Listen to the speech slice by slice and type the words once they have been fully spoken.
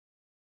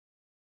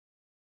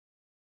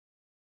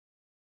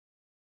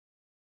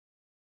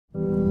Each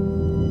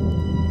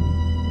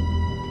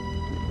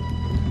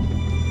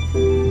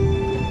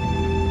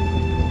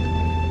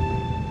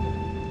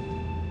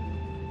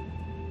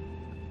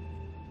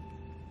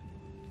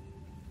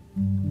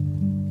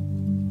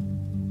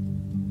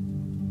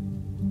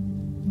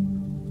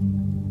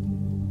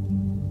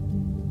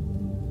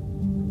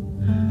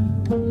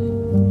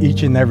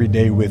and every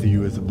day with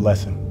you is a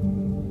blessing.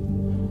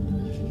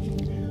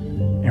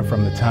 And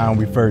from the time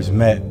we first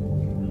met,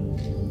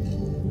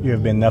 you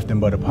have been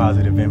nothing but a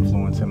positive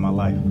influence in my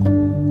life.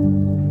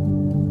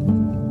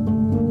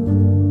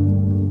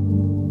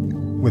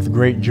 With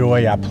great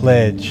joy, I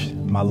pledge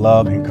my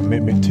love and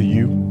commitment to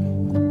you.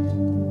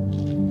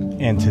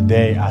 And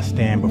today I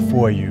stand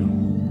before you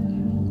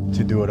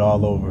to do it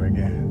all over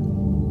again.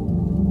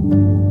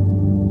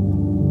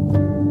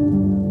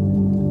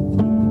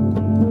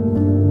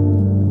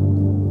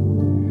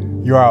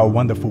 You are a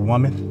wonderful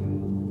woman,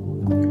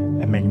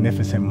 a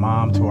magnificent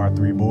mom to our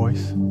 3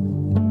 boys,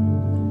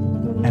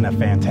 and a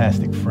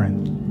fantastic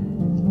friend.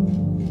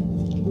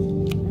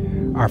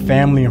 Our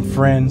family and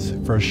friends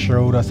first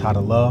showed us how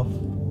to love,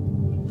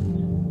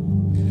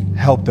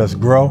 helped us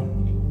grow,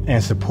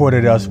 and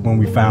supported us when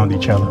we found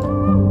each other.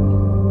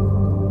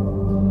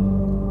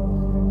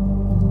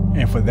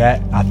 And for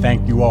that, I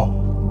thank you all.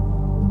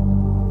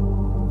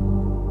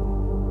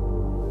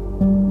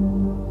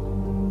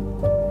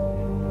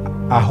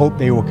 I hope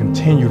they will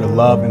continue to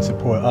love and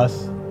support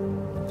us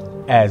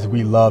as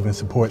we love and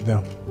support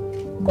them.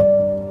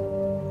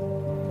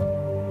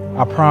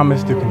 I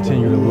promise to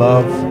continue to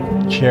love,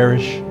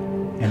 cherish,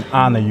 and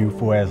honor you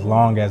for as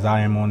long as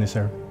I am on this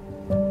earth.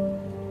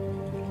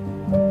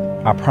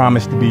 I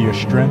promise to be your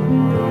strength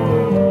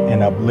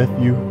and uplift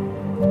you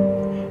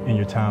in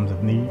your times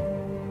of need,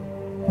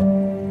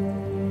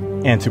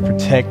 and to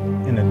protect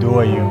and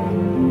adore you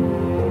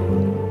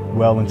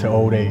well into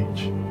old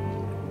age.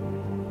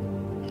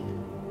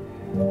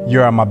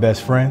 You are my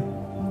best friend,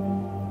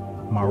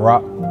 my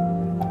rock,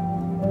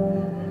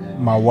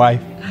 my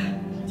wife.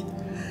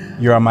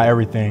 You are my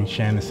everything,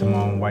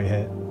 Shannon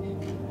Whitehead.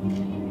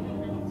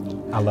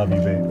 I love you,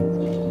 babe.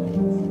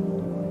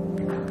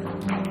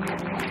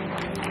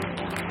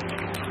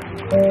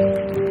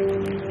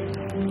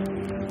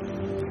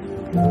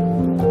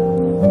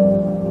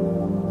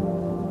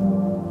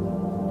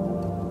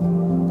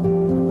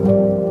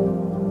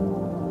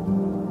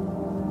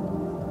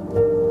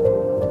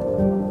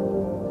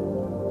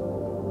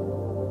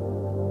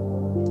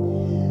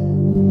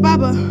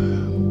 Baba,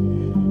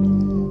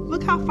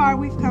 look how far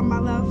we've come, my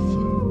love.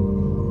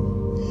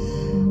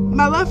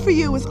 My love for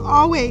you is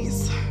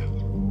always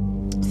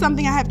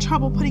something I have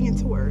trouble putting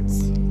into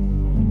words.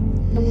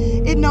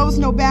 It knows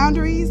no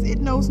boundaries, it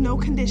knows no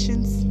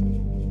conditions.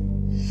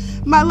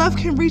 My love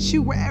can reach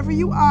you wherever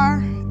you are,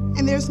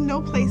 and there's no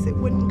place it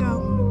wouldn't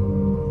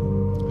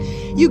go.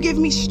 You give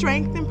me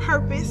strength and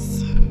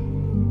purpose.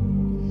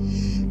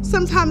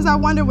 Sometimes I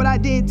wonder what I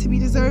did to be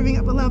deserving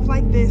of a love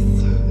like this,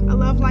 a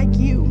love like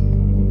you.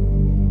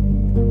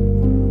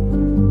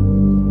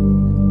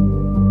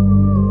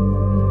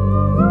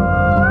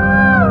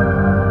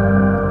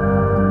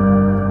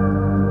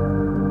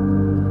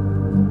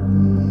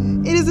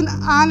 It is an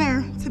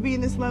honor to be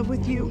in this love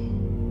with you,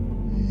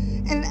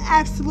 and an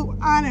absolute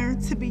honor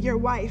to be your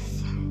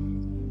wife.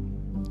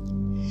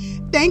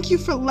 Thank you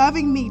for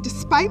loving me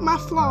despite my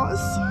flaws,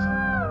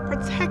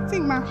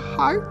 protecting my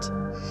heart,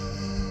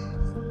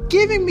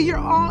 giving me your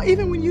all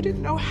even when you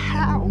didn't know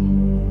how.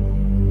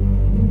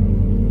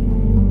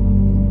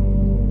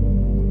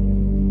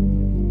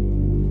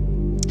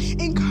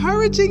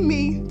 Encouraging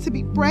me to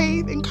be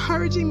brave,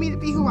 encouraging me to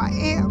be who I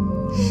am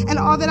and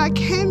all that I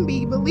can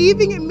be,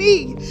 believing in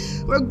me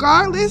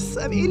regardless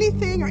of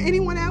anything or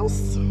anyone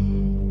else.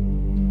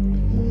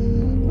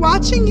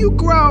 Watching you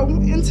grow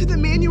into the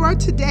man you are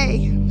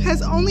today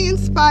has only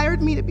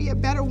inspired me to be a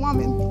better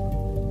woman.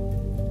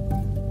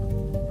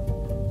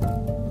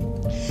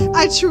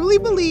 I truly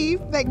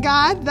believe that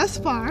God, thus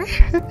far,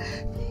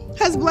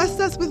 has blessed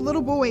us with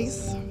little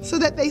boys so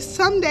that they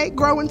someday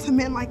grow into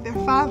men like their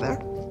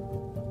father.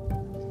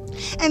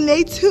 And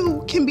they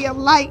too can be a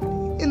light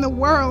in the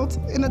world,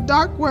 in a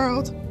dark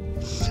world,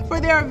 for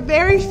there are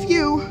very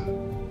few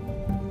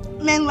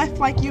men left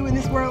like you in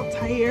this world,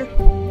 Tahir.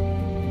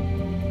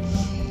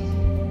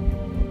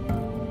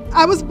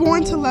 I was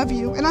born to love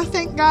you, and I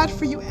thank God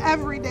for you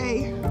every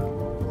day.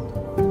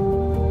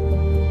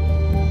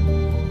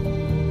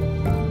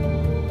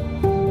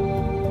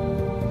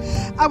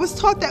 I was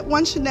taught that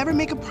one should never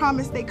make a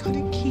promise they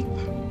couldn't keep.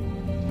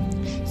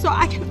 So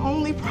I can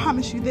only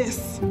promise you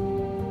this.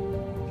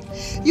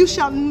 You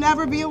shall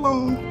never be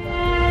alone.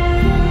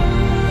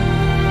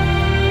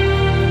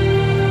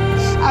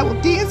 I will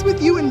dance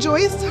with you in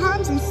joyous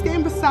times and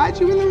stand beside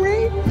you in the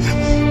rain.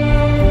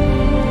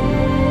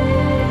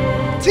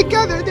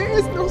 Together, there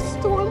is no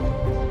storm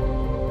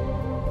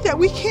that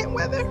we can't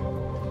weather.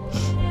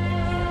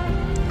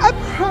 I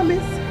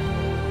promise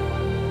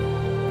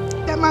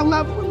that my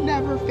love will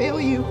never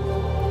fail you.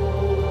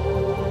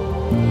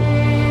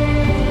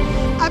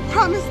 I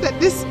promise that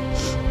this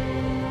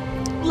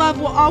love love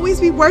will always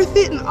be worth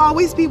it and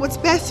always be what's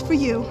best for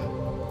you.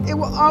 It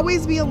will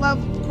always be a love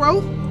of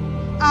growth,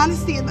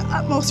 honesty, and the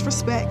utmost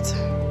respect.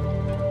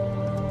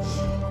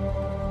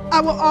 I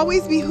will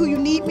always be who you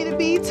need me to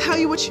be, tell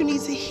you what you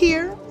need to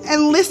hear,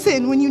 and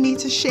listen when you need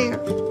to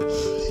share.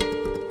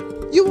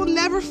 You will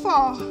never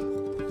fall,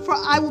 for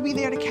I will be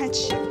there to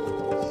catch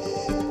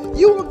you.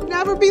 You will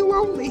never be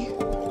lonely.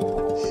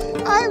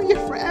 I am your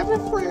forever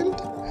friend.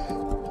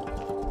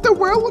 The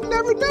world will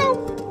never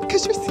know,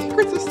 because your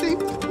secrets are safe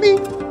with me.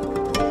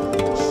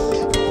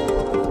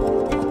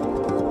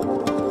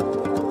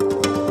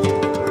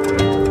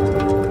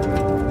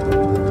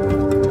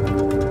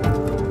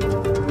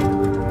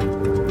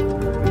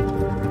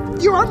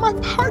 You are my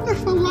partner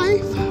for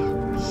life.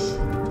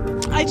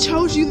 I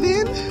chose you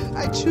then,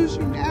 I choose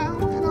you now,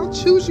 and I'll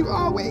choose you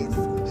always.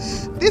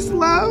 This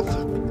love,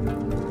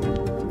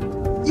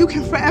 you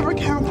can forever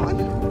count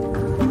on.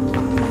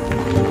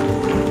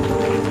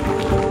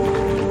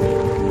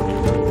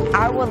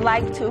 I would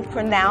like to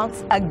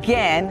pronounce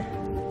again,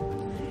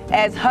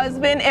 as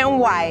husband and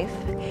wife,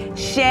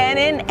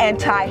 Shannon and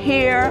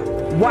Tahir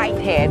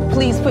Whitehead.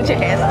 Please put your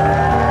hands up.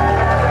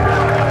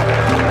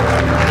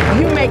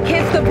 You may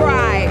kiss the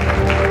bride.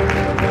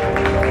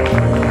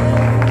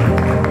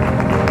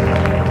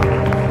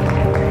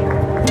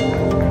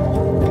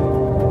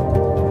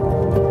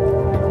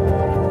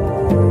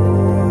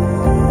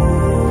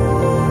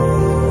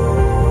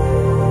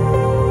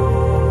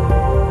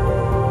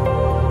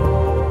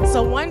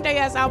 So one day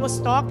as I was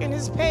stalking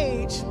his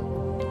page,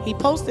 he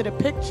posted a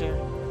picture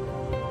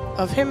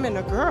of him and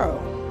a girl.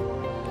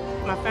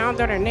 When I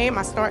found out her name,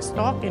 I started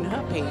stalking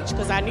her page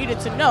because I needed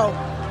to know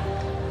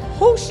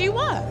who she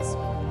was.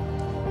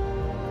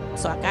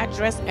 So I got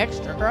dressed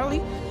extra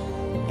early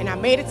and I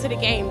made it to the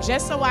game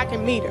just so I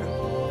can meet her.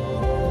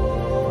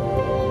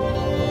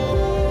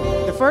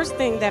 The first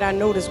thing that I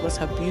noticed was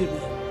her beauty.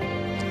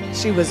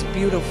 She was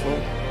beautiful.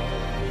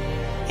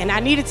 And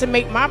I needed to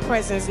make my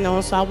presence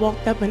known, so I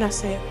walked up and I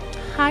said,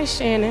 "Hi,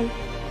 Shannon."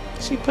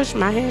 She pushed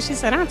my hand. She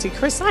said, "Auntie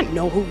Chris, I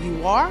know who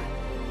you are,"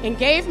 and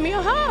gave me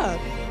a hug.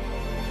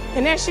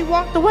 And as she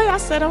walked away, I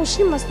said, "Oh,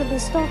 she must have been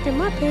stalking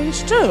my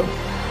page too."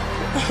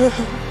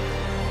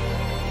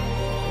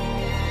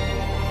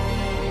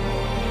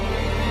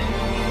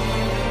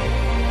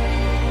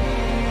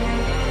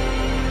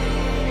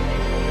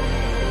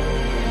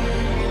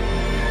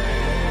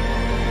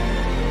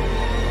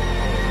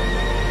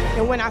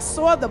 And when I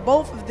saw the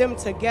both of them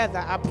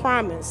together, I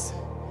promise,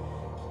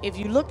 if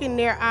you look in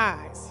their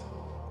eyes,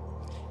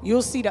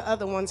 you'll see the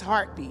other one's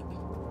heartbeat.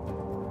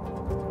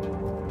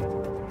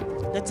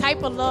 The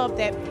type of love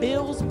that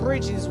builds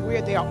bridges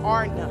where there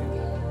are none.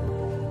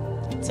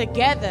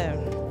 Together,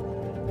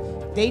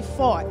 they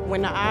fought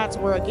when the odds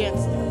were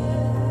against them.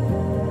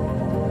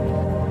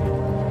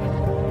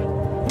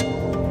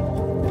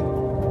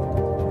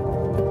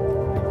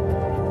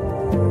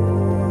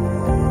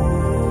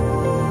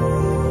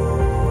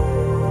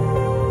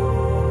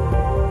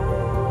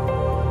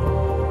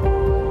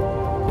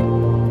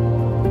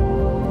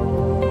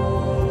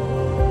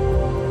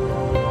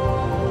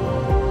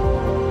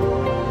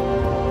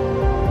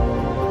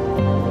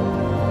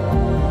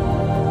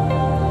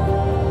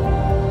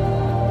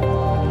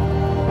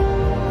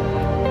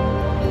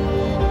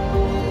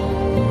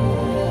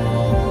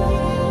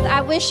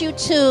 I wish you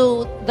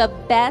two the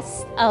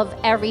best of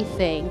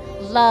everything.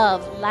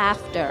 Love,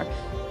 laughter.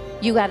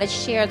 You got to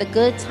share the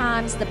good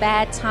times, the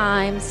bad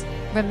times.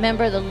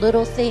 Remember, the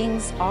little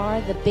things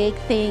are the big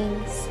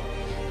things.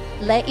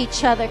 Let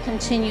each other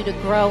continue to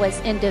grow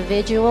as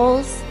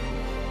individuals,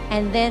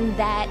 and then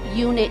that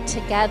unit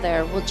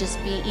together will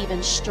just be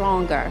even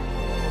stronger.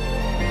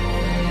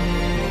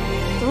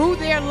 Through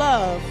their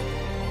love,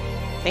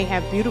 they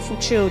have beautiful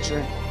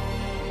children.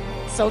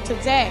 So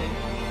today,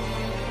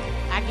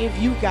 I give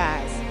you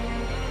guys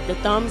the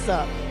thumbs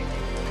up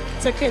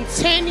to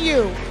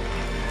continue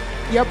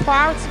your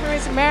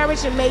prosperous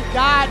marriage, and may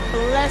God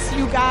bless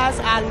you guys.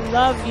 I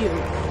love you.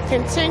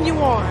 Continue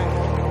on.